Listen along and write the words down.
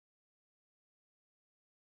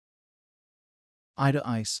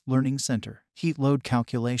ICE Learning Center, Heat Load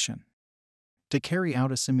Calculation. To carry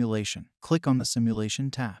out a simulation, click on the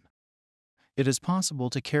Simulation tab. It is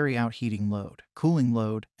possible to carry out heating load, cooling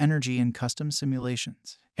load, energy and custom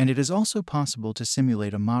simulations, and it is also possible to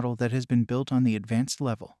simulate a model that has been built on the advanced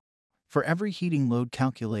level. For every heating load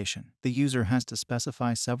calculation, the user has to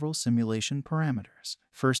specify several simulation parameters.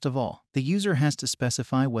 First of all, the user has to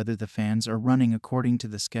specify whether the fans are running according to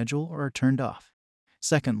the schedule or are turned off.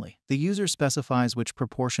 Secondly, the user specifies which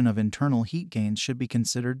proportion of internal heat gains should be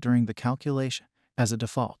considered during the calculation. As a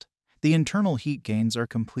default, the internal heat gains are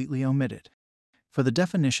completely omitted. For the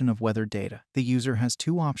definition of weather data, the user has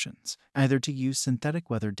two options, either to use synthetic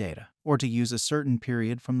weather data or to use a certain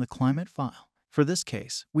period from the climate file. For this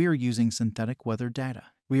case, we are using synthetic weather data.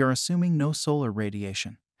 We are assuming no solar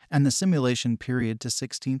radiation, and the simulation period to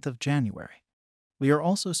 16th of January. We are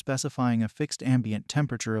also specifying a fixed ambient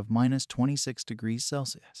temperature of -26 degrees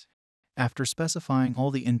Celsius. After specifying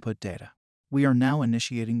all the input data, we are now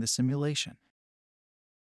initiating the simulation.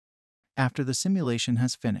 After the simulation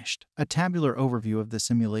has finished, a tabular overview of the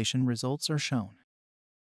simulation results are shown.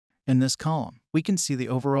 In this column, we can see the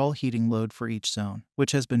overall heating load for each zone,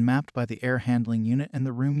 which has been mapped by the air handling unit and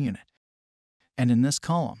the room unit. And in this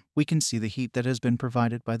column, we can see the heat that has been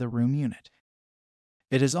provided by the room unit.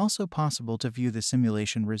 It is also possible to view the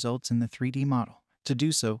simulation results in the 3D model. To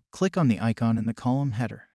do so, click on the icon in the column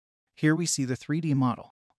header. Here we see the 3D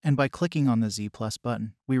model, and by clicking on the Z+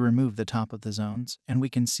 button, we remove the top of the zones, and we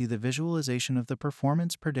can see the visualization of the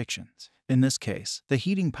performance predictions. In this case, the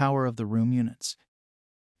heating power of the room units.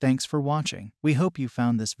 Thanks for watching. We hope you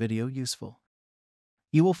found this video useful.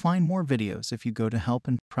 You will find more videos if you go to Help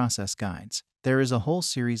and Process Guides. There is a whole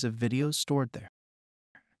series of videos stored there.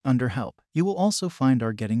 Under Help, you will also find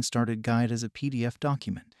our Getting Started guide as a PDF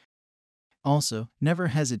document. Also, never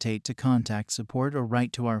hesitate to contact support or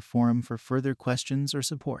write to our forum for further questions or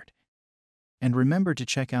support. And remember to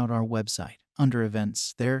check out our website. Under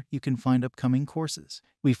Events, there you can find upcoming courses.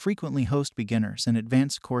 We frequently host beginners and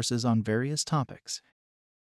advanced courses on various topics.